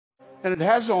and it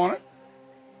has on it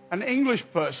an English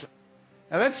person.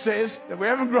 Now that says that we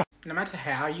haven't grown. No matter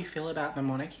how you feel about the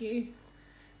monarchy,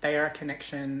 they are a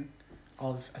connection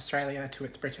of Australia to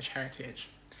its British heritage.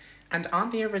 And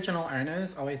aren't the original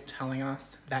owners always telling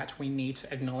us that we need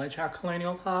to acknowledge our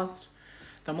colonial past?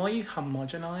 The more you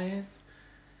homogenise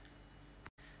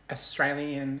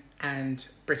Australian and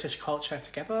British culture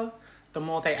together, the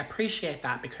more they appreciate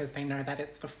that because they know that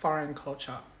it's a foreign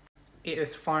culture. It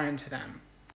is foreign to them.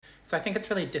 So I think it's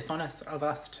really dishonest of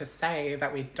us to say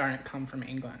that we don't come from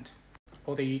England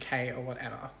or the UK or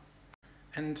whatever.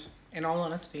 And in all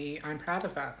honesty, I'm proud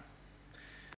of that.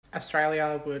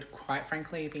 Australia would quite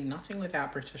frankly be nothing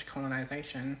without British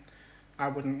colonisation. I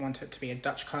wouldn't want it to be a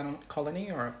Dutch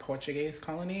colony or a Portuguese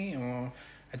colony or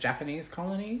a Japanese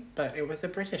colony, but it was a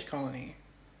British colony.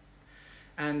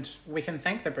 And we can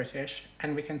thank the British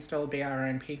and we can still be our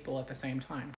own people at the same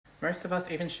time. Most of us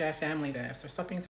even share family there, so stop being